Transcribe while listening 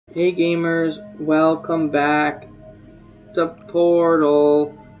Hey gamers, welcome back to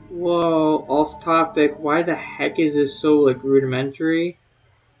Portal. Whoa, off topic. Why the heck is this so like rudimentary?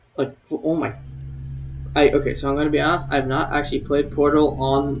 Like, oh my. Okay, so I'm gonna be honest. I've not actually played Portal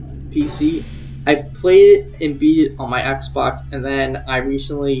on PC. I played it and beat it on my Xbox, and then I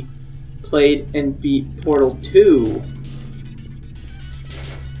recently played and beat Portal 2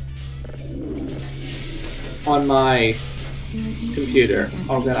 on my computer.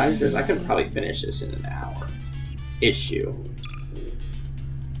 Oh god, I could probably finish this in an hour. Issue.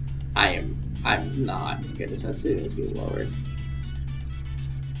 I'm not. Okay, the sensitivity is being lowered.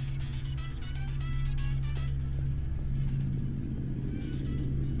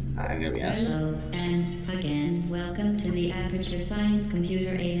 I'm gonna be honest. Hello, and again, welcome to the Aperture Science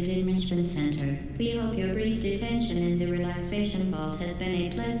Computer Aided Enrichment Center. We hope your brief detention in the relaxation vault has been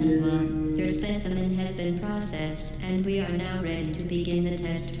a pleasant one. Your specimen has been processed, and we are now ready to begin the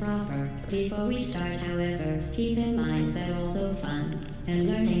test proper. Before we start, however, keep in mind that although fun and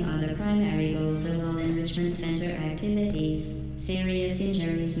learning are the primary goals of all Enrichment Center activities, serious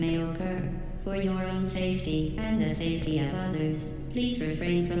injuries may occur. For your own safety and the safety of others, please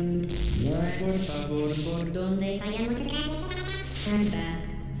refrain from turn back.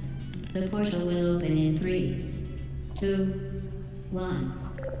 The portal will open in 3, 2, 1.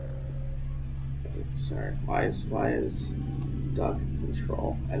 Sorry, why is duck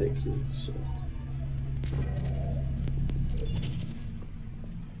control edit key shift?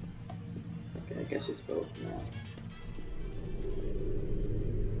 Okay, I guess it's both now.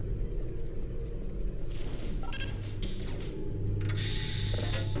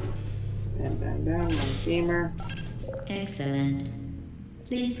 Bam, bam, bam, I'm a gamer. Excellent.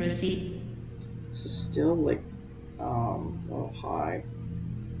 Please proceed. This is still like, a little high.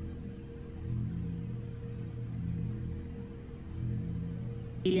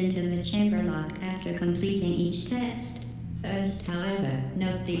 Into the chamber lock after completing each test. First, however,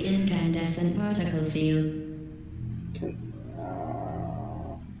 note the incandescent particle field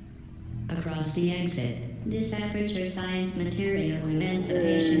across the exit. This Aperture Science material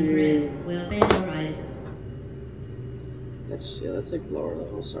emancipation grip will vaporize. That's like lower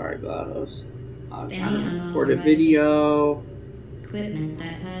level. Sorry, GLaDOS. I'm trying to record a video. Equipment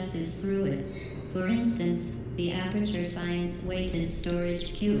that passes through it. For instance, the Aperture Science weighted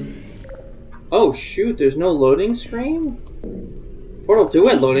storage cube. Oh shoot, there's no loading screen? Portal 2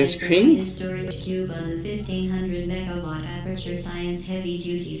 had loading screens? Storage cube on the 1500 megawatt Aperture Science heavy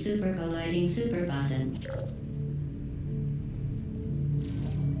duty super colliding super button.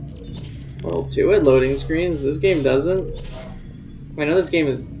 Portal 2 had loading screens, this game doesn't. I know this game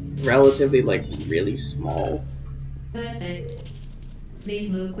is relatively like really small. Perfect.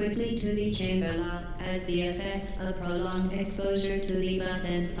 Please move quickly to the chamber lock, as the effects of prolonged exposure to the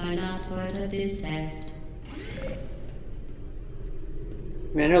button are not part of this test. I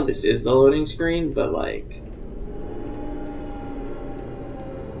mean, I know this is the loading screen, but like...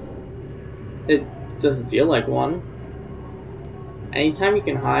 it doesn't feel like one. Anytime you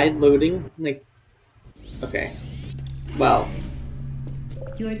can hide loading, like... okay. Well...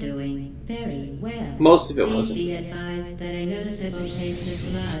 you're doing very well. most of it Please wasn't. be advised that a noticeable taste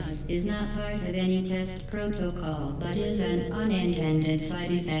of blood is not part of any test protocol, but is an unintended side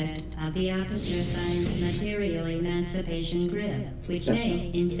effect of the Aperture Science material emancipation grip, which may,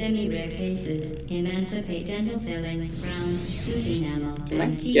 in semi-rare cases, emancipate dental fillings, crowns, tooth enamel, Can I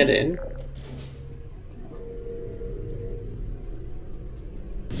and teeth. get in?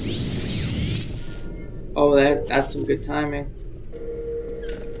 Oh, that's some good timing.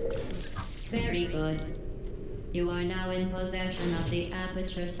 Very good. You are now in possession of the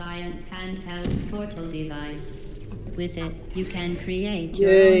Aperture Science handheld portal device. With it, you can create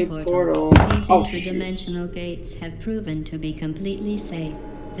your Yay, own portals. portal. These Oh, interdimensional gates have proven to be completely safe.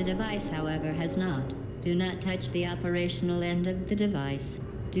 The device, however, has not. Do not touch the operational end of the device.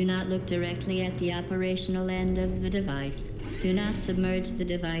 Do not look directly at the operational end of the device. Do not submerge the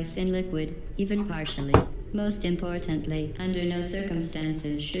device in liquid, even partially. Most importantly, under no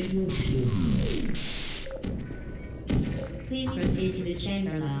circumstances should you... Please proceed to the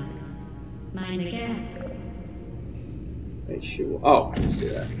chamber lock. Mind the gap. Wait, shoot. Oh, I just do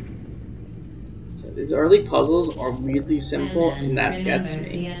that. So these early puzzles are really simple, and that remember, gets the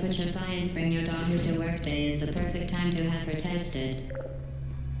me. Aperture Science Bring Your Daughter to Work Day is the perfect time to have her tested.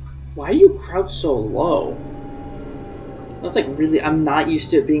 Why do you crouch so low? That's like really... I'm not used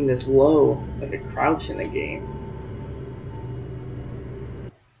to it being this low, like a crouch in a game.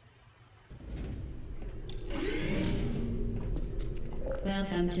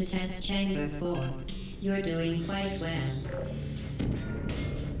 Welcome to Test Chamber 4. You're doing quite well.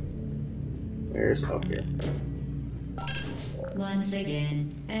 Where's up here? Once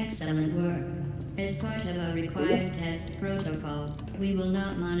again, excellent work. As part of our required test protocol, we will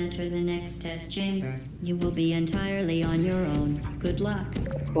not monitor the next test chamber. You will be entirely on your own. Good luck.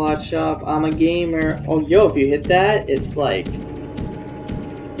 Cloud shop, I'm a gamer. Oh, yo, if you hit that, it's like...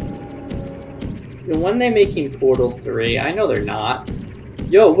 Yo, when they making Portal 3? I know they're not.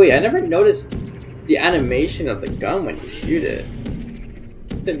 Yo, wait, I never noticed the animation of the gun when you shoot it.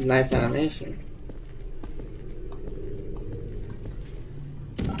 It's a nice animation.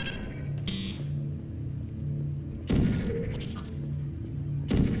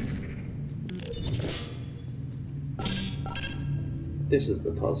 This is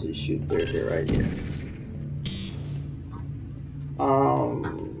the puzzle you shoot through here, right here.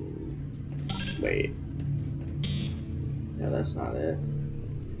 Wait. No, that's not it.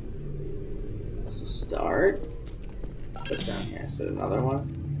 That's the start. What's down here? Is it another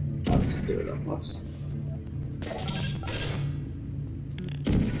one? I'll just do it up. Whoops.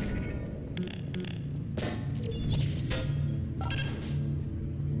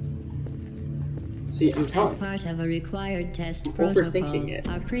 See, I'm As part of a required test protocol,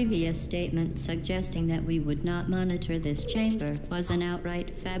 our previous statement suggesting that we would not monitor this chamber was an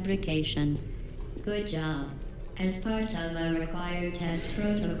outright fabrication. Good job. As part of a required test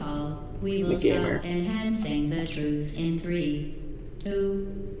protocol, we will start enhancing the truth in 3,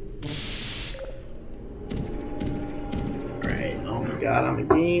 2... Alright, oh my god, I'm a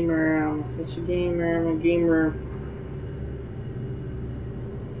gamer. I'm such a gamer. I'm a gamer.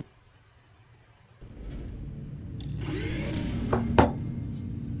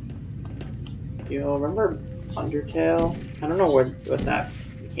 Yo, remember Undertale? I don't know what that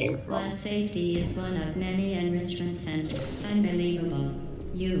came from. While safety is one of many enrichment centers, unbelievable.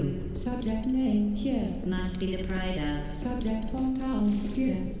 You, subject name here, must be the pride of subject hometown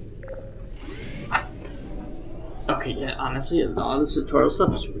here. Okay, yeah, honestly, all this tutorial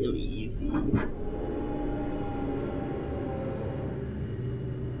stuff is really easy.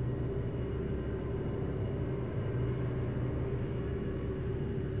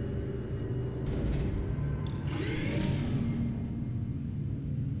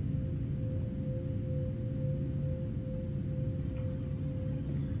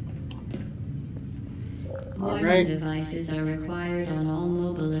 Warning devices are required on all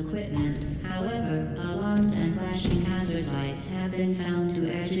mobile equipment. However, alarms and flashing hazard lights have been found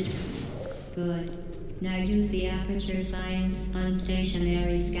to agitate. Good. Now use the Aperture Science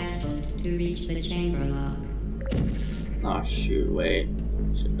unstationary scaffold to reach the chamber lock. Oh shoot, wait.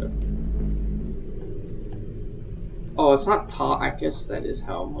 Should've. Oh, it's not I guess that is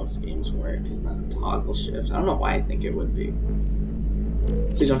how most games work. It's not a toggle shift. I don't know why I think it would be.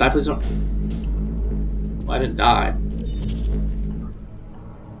 Please don't die, please don't. I didn't die.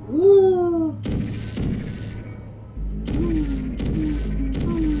 Woo.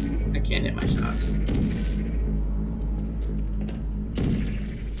 I can't hit my shot.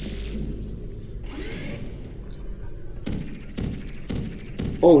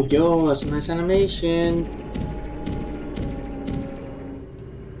 Oh, yo, that's a nice animation.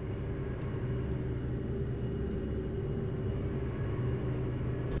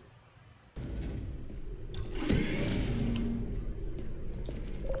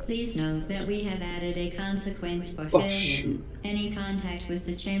 Please note that we have added a consequence for failure. Shoot. Any contact with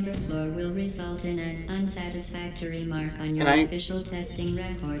the chamber floor will result in an unsatisfactory mark on your official testing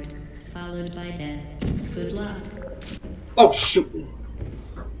record, followed by death. Good luck. Oh, shoot.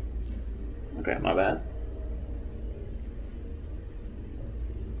 Okay, my bad.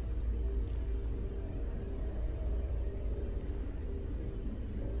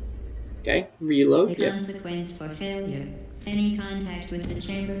 Okay, reload. The consequence for failure. Any contact with the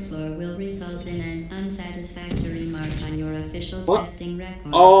chamber floor will result in an unsatisfactory mark on your official testing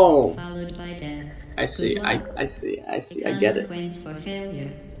record, followed by death. I see, I see, I get it. Consequence for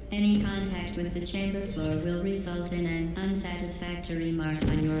failure. Any contact with the chamber floor will result in an unsatisfactory mark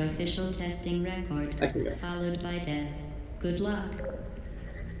on your official testing record, followed by death. Good luck.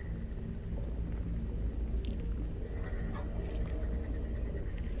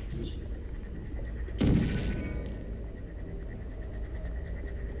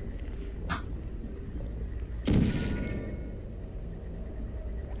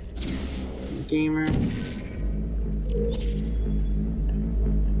 Gamer.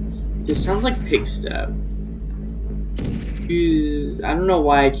 This sounds like Pigstep. I don't know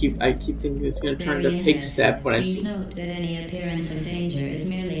why I keep thinking it's gonna turn to Pigstep when Please note that any appearance of danger is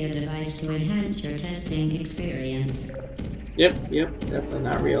merely a device to enhance your testing experience. Yep, definitely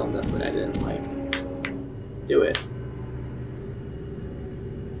not real. Definitely I didn't like do it.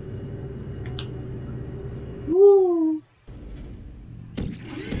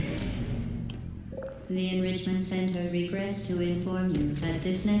 The Enrichment Center regrets to inform you that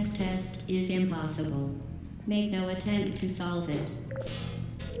this next test is impossible. Make no attempt to solve it.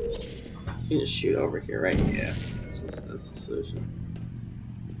 You can just shoot over here, right? Yeah. That's the solution.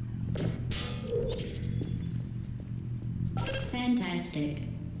 Fantastic.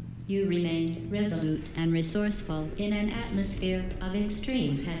 You remain resolute and resourceful in an atmosphere of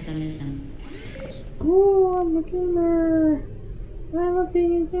extreme pessimism. Ooh, I'm a gamer. I'm a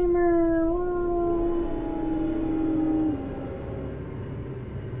big gamer. Whoa.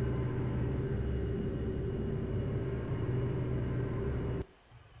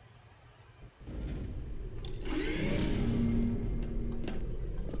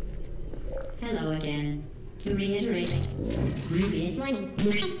 Hello again. To reiterate, previous warning.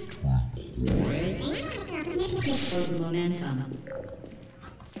 For momentum.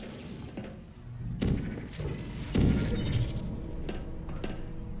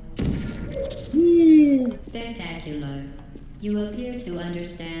 Spectacular. You appear to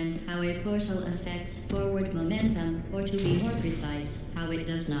understand how a portal affects forward momentum, or to be more precise, how it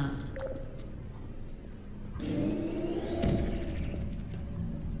does not.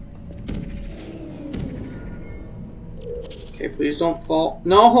 Okay, please don't fall.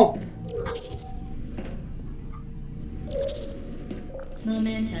 No!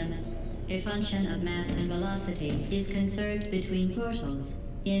 Momentum, a function of mass and velocity, is conserved between portals.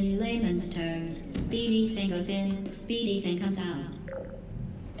 In layman's terms, speedy thing goes in, speedy thing comes out.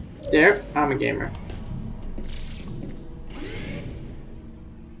 There, I'm a gamer.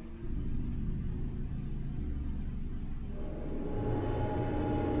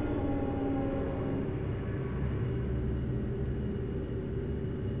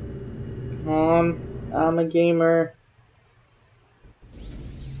 Come on, I'm a gamer.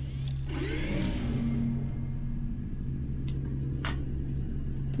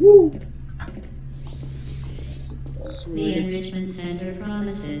 Woo! The Enrichment Center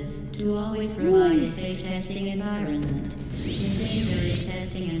promises to always provide a safe testing environment. In dangerous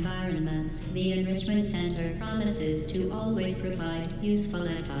testing environments, the Enrichment Center promises to always provide useful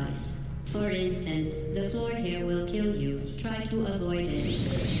advice. For instance, the floor here will kill you. Try to avoid it.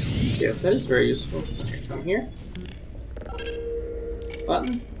 Yeah, that is very useful. Okay, come here.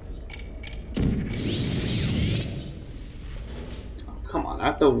 Button. Oh, come on, I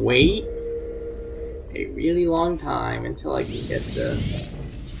have to wait a really long time until I can get the...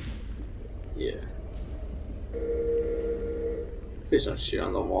 Yeah. Please don't shoot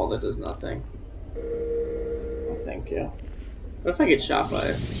on the wall, that does nothing. Oh, thank you. What if I get shot by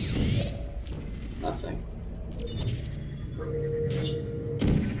it? Nothing.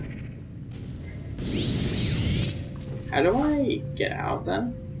 How do I get out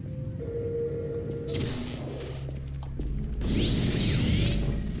then?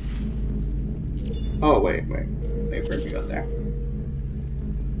 Oh, wait for it to go there.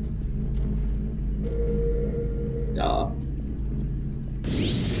 Duh.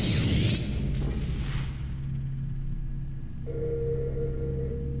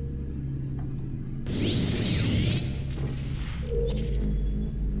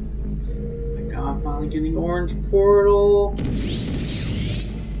 Finally getting orange portal.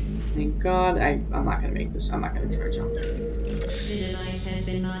 Thank God. I'm not gonna make this. I'm not gonna try to jump there. The device has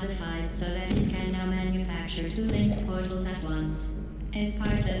been modified so that it can now manufacture 2 linked portals at once. As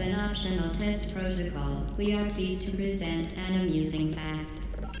part of an optional test protocol, we are pleased to present an amusing fact.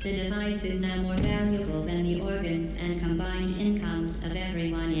 The device is now more valuable than the organs and combined incomes of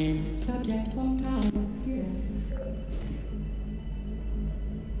everyone in. Subject hometown. Here.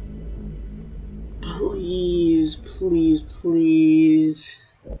 Please, please, please.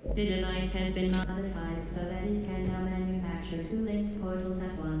 The device has been modified so that it can now manufacture 2 linked portals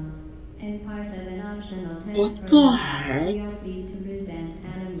at once. As part of an optional test What the protocol, heck? we are pleased to present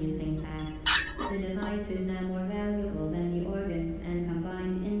an amusing fact. The device is now more valuable than the organs and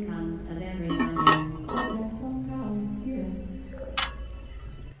combined incomes of everyone in. Subject hometown. Here.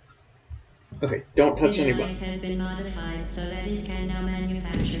 Okay, don't touch The any device buttons. has been modified so that it can now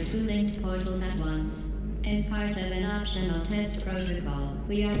manufacture 2 linked portals at once. As part of an optional test protocol,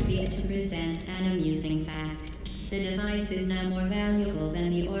 we are pleased to present an amusing fact. The device is now more valuable than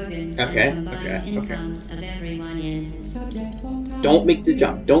the organs and combined incomes of everyone in. Subject hometown. Don't make the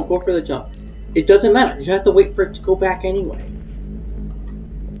jump. Don't go for the jump. It doesn't matter. You have to wait for it to go back anyway.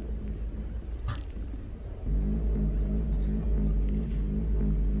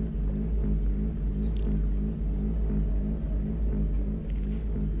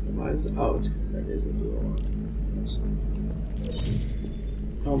 Why is it? Oh, it's because that is a dual one.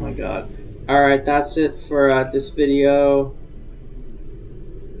 Oh my god. Alright, that's it for this video.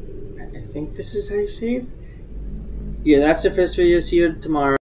 I think this is how you save. Yeah, that's it for this video. See you tomorrow.